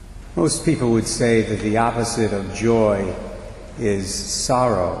Most people would say that the opposite of joy is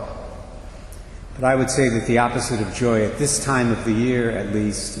sorrow. But I would say that the opposite of joy at this time of the year, at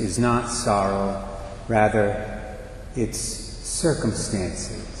least, is not sorrow. Rather, it's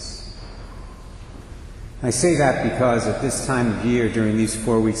circumstances. I say that because at this time of year, during these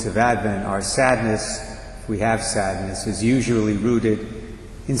 4 weeks of Advent, our sadness, if we have sadness, is usually rooted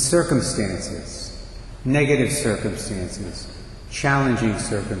in circumstances, negative circumstances, challenging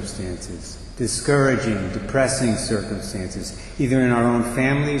circumstances, discouraging, depressing circumstances, either in our own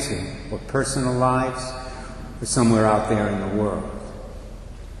families or personal lives or somewhere out there in the world.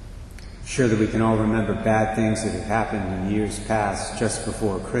 I'm sure that we can all remember bad things that have happened in years past just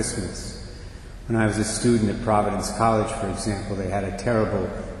before Christmas. When I was a student at Providence College, for example, they had a terrible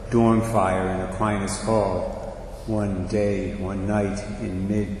dorm fire in Aquinas Hall one night in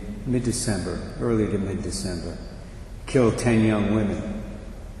mid-December, early to mid-December. Killed 10 young women.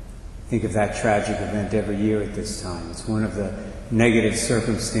 Think of that tragic event every year at this time. It's one of the negative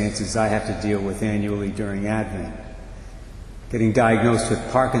circumstances I have to deal with annually during Advent. Getting diagnosed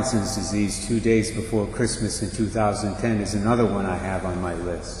with Parkinson's disease 2 days before Christmas in 2010 is another one I have on my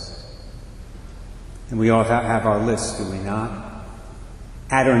list. And we all have our lists, do we not?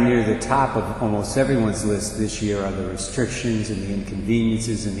 At or near the top of almost everyone's list this year are the restrictions and the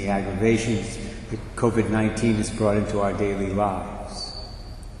inconveniences and the aggravations that COVID-19 has brought into our daily lives.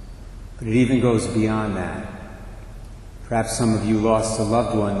 But it even goes beyond that. Perhaps some of you lost a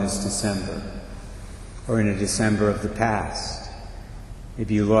loved one this December, or in a December of the past.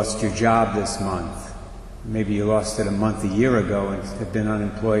 Maybe you lost your job this month. Maybe you lost it a year ago and have been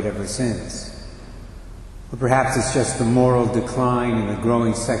unemployed ever since. Or perhaps it's just the moral decline and the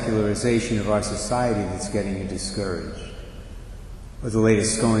growing secularization of our society that's getting you discouraged. Or the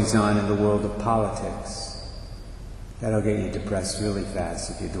latest goings-on in the world of politics. That'll get you depressed really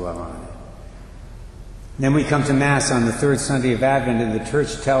fast if you dwell on it. And then we come to Mass on the third Sunday of Advent, and the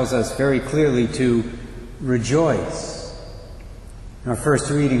Church tells us very clearly to rejoice. In our first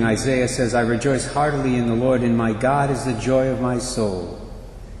reading, Isaiah says, "I rejoice heartily in the Lord, and my God is the joy of my soul."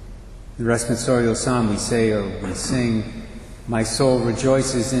 In the responsorial psalm we sing, "My soul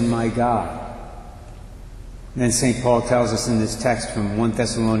rejoices in my God." And then St. Paul tells us in this text from 1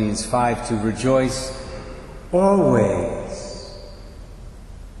 Thessalonians 5 to rejoice always.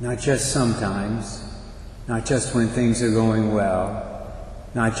 Not just sometimes, not just when things are going well,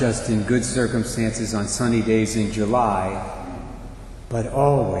 not just in good circumstances on sunny days in July, but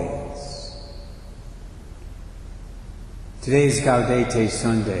always. Today is Gaudete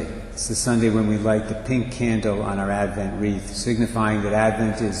Sunday. It's the Sunday when we light the pink candle on our Advent wreath, signifying that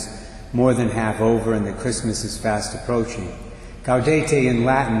Advent is more than half over and that Christmas is fast approaching. Gaudete in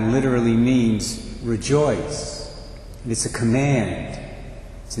Latin literally means rejoice. And it's a command.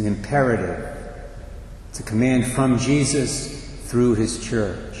 It's an imperative. It's a command from Jesus through his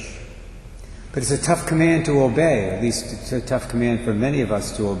church. But it's a tough command to obey, at least it's a tough command for many of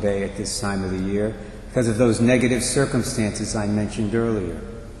us to obey at this time of the year because of those negative circumstances I mentioned earlier.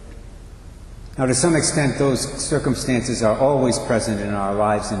 Now, to some extent, those circumstances are always present in our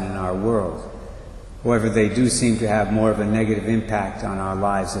lives and in our world. However, they do seem to have more of a negative impact on our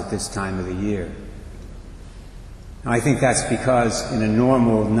lives at this time of the year. Now, I think that's because in a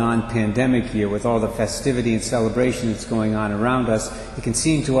normal, non-pandemic year, with all the festivity and celebration that's going on around us, it can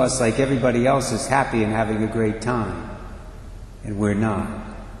seem to us like everybody else is happy and having a great time, and we're not.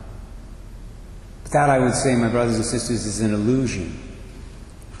 But that, I would say, my brothers and sisters, is an illusion.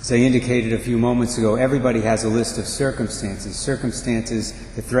 As I indicated a few moments ago, everybody has a list of circumstances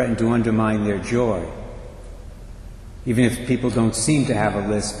that threaten to undermine their joy. Even if people don't seem to have a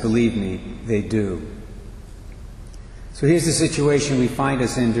list, believe me, they do. So here's the situation we find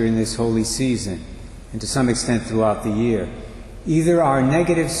us in during this holy season, and to some extent throughout the year. Either our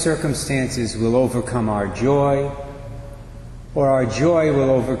negative circumstances will overcome our joy, or our joy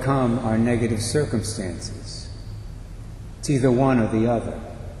will overcome our negative circumstances. It's either one or the other.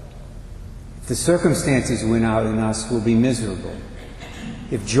 If the circumstances win out in us, we'll be miserable.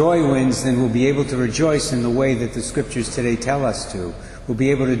 If joy wins, then we'll be able to rejoice in the way that the Scriptures today tell us to. We'll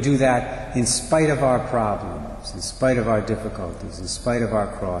be able to do that in spite of our problems, in spite of our difficulties, in spite of our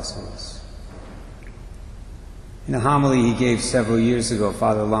crosses. In a homily he gave several years ago,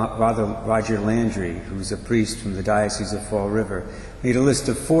 Father Roger Landry, who's a priest from the Diocese of Fall River, made a list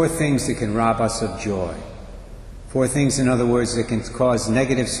of 4 things that can rob us of joy. 4 things, in other words, that can cause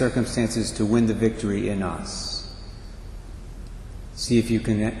negative circumstances to win the victory in us. See if you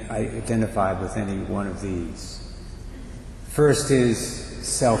can identify with any one of these. First is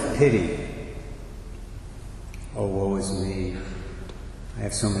self-pity. Oh, woe is me. I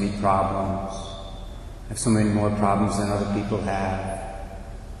have so many problems. I have so many more problems than other people have.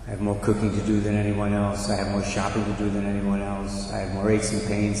 I have more cooking to do than anyone else. I have more shopping to do than anyone else. I have more aches and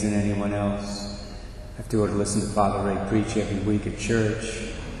pains than anyone else. I have to go to listen to Father Ray preach every week at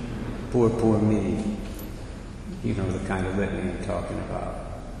church. Poor, poor me. You know the kind of litany I'm talking about.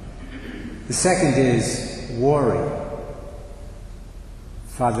 The second is worry.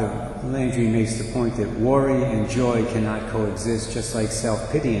 Father Landry makes the point that worry and joy cannot coexist, just like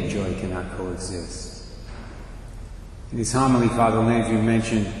self-pity and joy cannot coexist. In his homily, Father Landry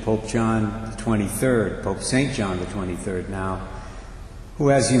mentioned Pope John the 23rd, Pope St. John the 23rd now, who,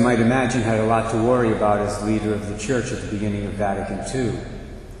 as you might imagine, had a lot to worry about as leader of the Church at the beginning of Vatican II.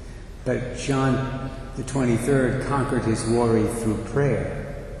 But John the 23rd conquered his worry through prayer,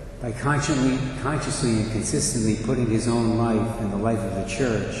 by consciously and consistently putting his own life and the life of the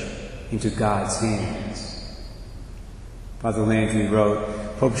Church into God's hands. Father Landry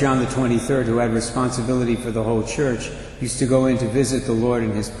wrote, Pope John the 23rd, who had responsibility for the whole Church, used to go in to visit the Lord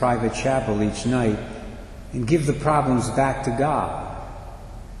in his private chapel each night and give the problems back to God,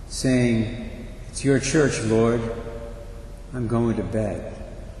 saying, "It's your church, Lord. I'm going to bed."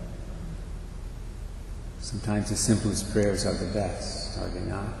 Sometimes the simplest prayers are the best, are they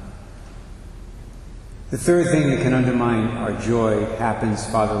not? The third thing that can undermine our joy happens,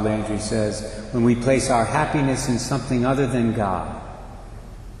 Father Landry says, when we place our happiness in something other than God,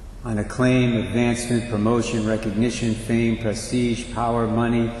 on acclaim, advancement, promotion, recognition, fame, prestige, power,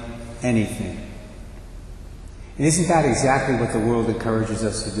 money, anything. And isn't that exactly what the world encourages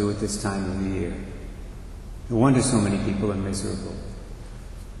us to do at this time of the year? No wonder so many people are miserable.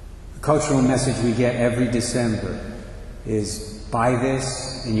 The cultural message we get every December is, buy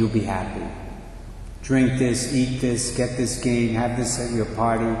this and you'll be happy. Drink this, eat this, get this game, have this at your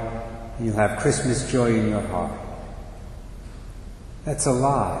party, and you'll have Christmas joy in your heart. That's a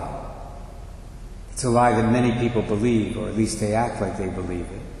lie. It's a lie that many people believe, or at least they act like they believe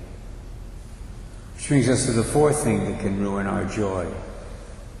it. Which brings us to the fourth thing that can ruin our joy: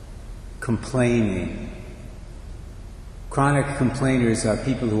 complaining. Chronic complainers are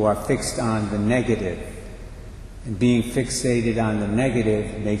people who are fixed on the negative, and being fixated on the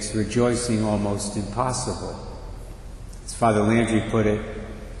negative makes rejoicing almost impossible. As Father Landry put it,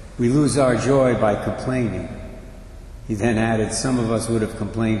 we lose our joy by complaining. He then added, some of us would have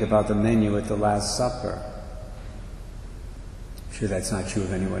complained about the menu at the Last Supper. I'm sure that's not true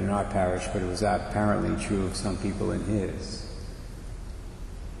of anyone in our parish, but it was apparently true of some people in his.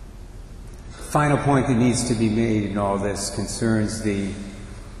 The final point that needs to be made in all this concerns the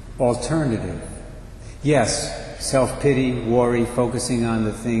alternative. Yes, self-pity, worry, focusing on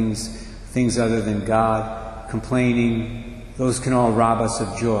the things other than God, complaining, those can all rob us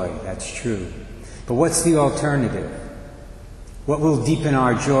of joy. That's true. But what's the alternative? What will deepen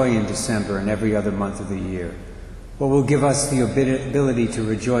our joy in December and every other month of the year? What will give us the ability to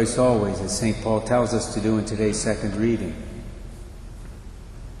rejoice always, as St. Paul tells us to do in today's second reading?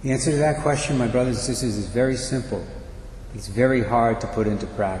 The answer to that question, my brothers and sisters, is very simple. It's very hard to put into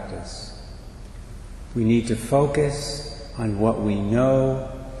practice. We need to focus on what we know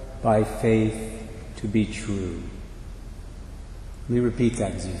by faith to be true. Let me repeat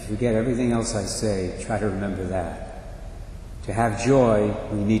that, because if you forget everything else I say, try to remember that. To have joy,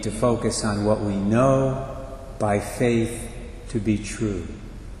 we need to focus on what we know by faith to be true.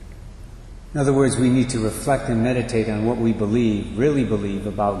 In other words, we need to reflect and meditate on what we believe, really believe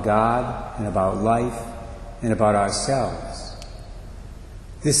about God and about life and about ourselves.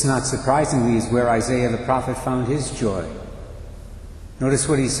 This, not surprisingly, is where Isaiah the prophet found his joy. Notice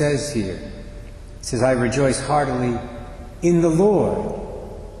what he says here. He says, I rejoice heartily in the Lord,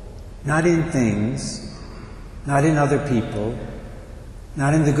 not in things, not in other people,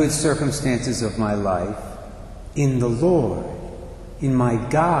 not in the good circumstances of my life, in the Lord. In my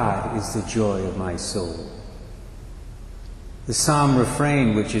God is the joy of my soul. The psalm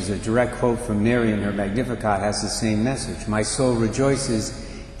refrain, which is a direct quote from Mary in her Magnificat, has the same message. My soul rejoices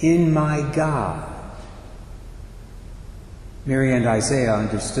in my God. Mary and Isaiah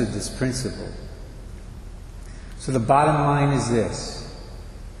understood this principle. So the bottom line is this.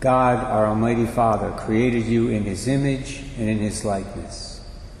 God, our Almighty Father, created you in His image and in His likeness.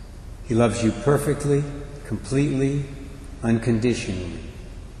 He loves you perfectly, completely, unconditionally.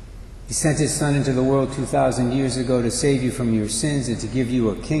 He sent His Son into the world 2,000 years ago to save you from your sins and to give you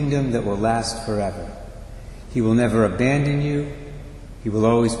a kingdom that will last forever. He will never abandon you. He will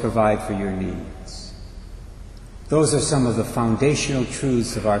always provide for your needs. Those are some of the foundational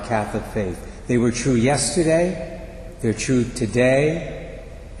truths of our Catholic faith. They were true yesterday, they're true today,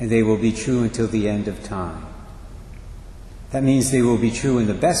 and they will be true until the end of time. That means they will be true in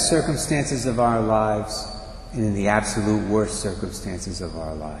the best circumstances of our lives and in the absolute worst circumstances of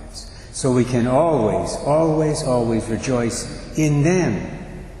our lives. So we can always, always, always rejoice in them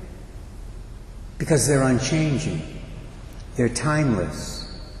because they're unchanging. They're timeless.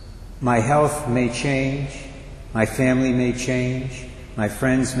 My health may change. My family may change. My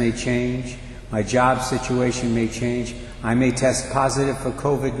friends may change. My job situation may change. I may test positive for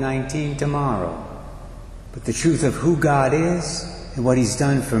COVID-19 tomorrow. But the truth of who God is and what He's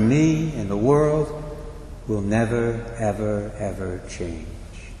done for me and the world will never, ever, ever change.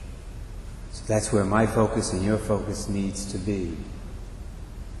 So that's where my focus and your focus needs to be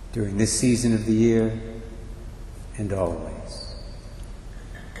during this season of the year and always.